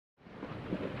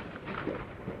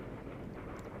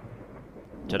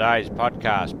Today's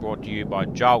podcast brought to you by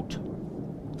Jolt.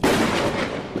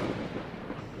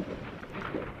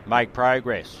 Make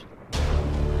progress,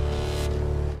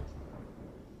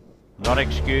 not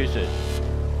excuses.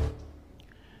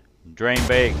 Dream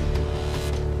big.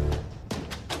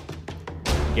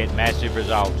 Get massive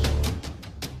results.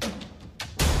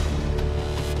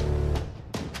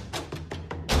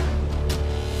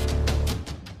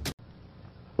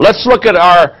 Let's look at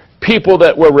our people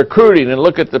that we're recruiting and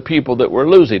look at the people that we're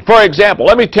losing. For example,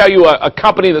 let me tell you a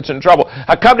company that's in trouble.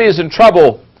 A company is in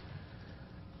trouble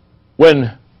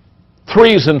when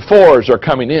 3s and 4s are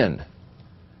coming in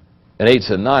and 8s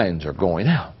and 9s are going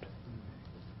out.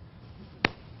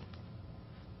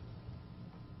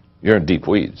 You're in deep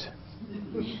weeds.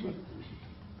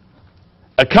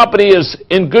 A company is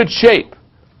in good shape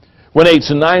when 8s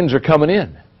and 9s are coming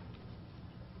in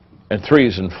and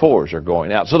 3s and 4s are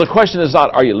going out. So the question is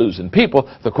not, are you losing people?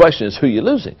 The question is, who are you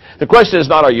losing? The question is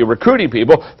not, are you recruiting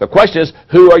people? The question is,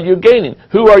 who are you gaining?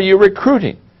 Who are you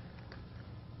recruiting?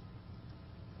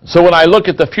 So when I look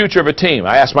at the future of a team,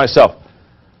 I ask myself,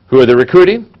 who are they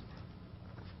recruiting?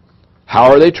 How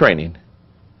are they training?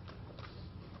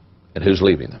 And who's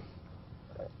leaving them?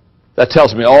 That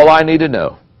tells me all I need to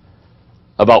know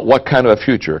about what kind of a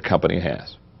future a company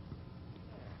has.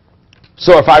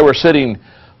 So if I were sitting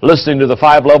listening to the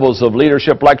 5 levels of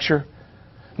leadership lecture,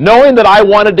 knowing that I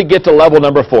wanted to get to level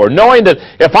number 4, knowing that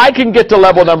if I can get to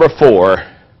level number 4,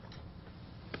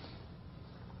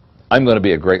 I'm going to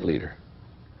be a great leader.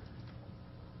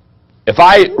 If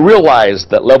I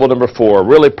realized that level number 4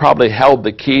 really probably held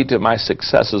the key to my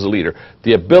success as a leader,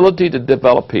 the ability to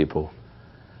develop people,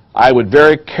 I would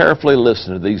very carefully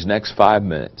listen to these next 5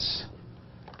 minutes,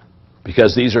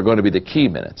 because these are going to be the key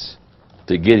minutes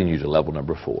to getting you to level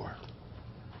number 4.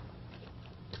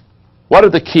 What are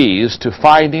the keys to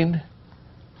finding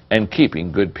and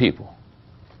keeping good people?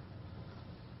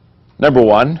 Number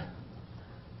 1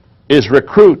 is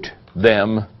recruit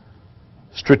them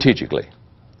strategically.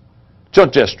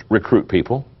 Don't just recruit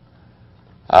people.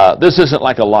 This isn't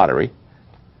like a lottery.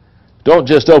 Don't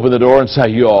just open the door and say,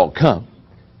 you all come.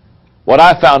 What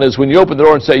I found is when you open the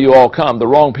door and say, you all come, the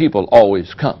wrong people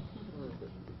always come.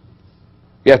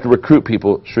 You have to recruit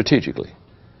people strategically.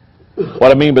 What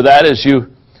I mean by that is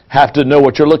you have to know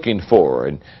what you're looking for,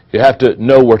 and you have to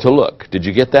know where to look. Did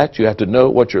you get that? You have to know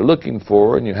what you're looking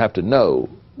for, and you have to know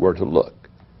where to look.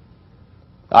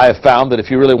 I have found that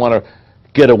if you really want to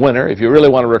get a winner, if you really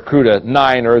want to recruit a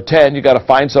 9 or a 10, you've got to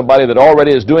find somebody that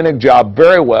already is doing a job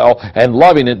very well and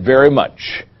loving it very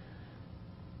much.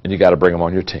 And you got to bring them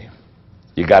on your team.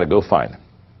 You got to go find them.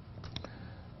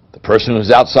 The person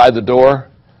who's outside the door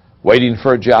waiting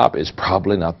for a job is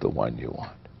probably not the one you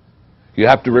want. You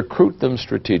have to recruit them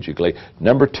strategically.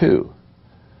 Number 2,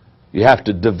 you have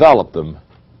to develop them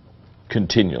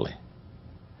continually.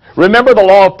 Remember the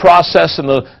law of process and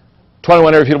the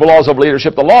 21 Irrefutable Laws of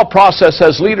Leadership. The law of process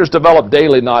says leaders develop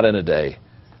daily, not in a day.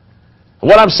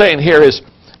 What I'm saying here is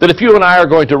that if you and I are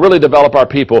going to really develop our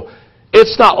people,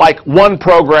 it's not like one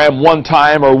program, one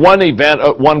time, or one event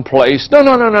at one place.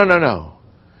 No.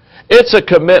 It's a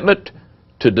commitment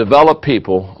to develop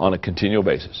people on a continual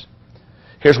basis.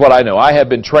 Here's what I know. I have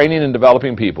been training and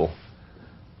developing people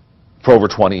for over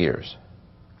 20 years.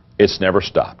 It's never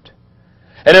stopped.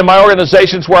 And in my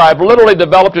organizations where I've literally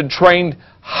developed and trained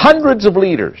hundreds of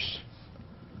leaders,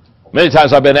 many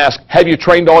times I've been asked, have you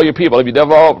trained all your people? Have you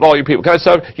developed all your people? Can I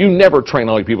say, you never train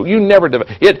all your people. You never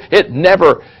develop. It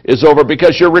never is over,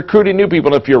 because you're recruiting new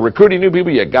people. And if you're recruiting new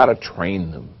people, you got to train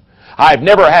them. I've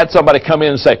never had somebody come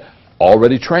in and say,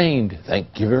 already trained,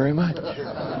 thank you very much.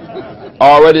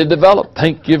 Already developed,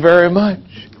 thank you very much.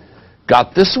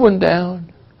 Got this one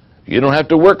down. You don't have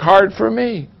to work hard for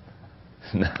me.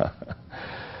 No,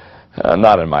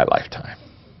 not in my lifetime.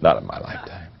 Not in my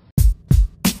lifetime.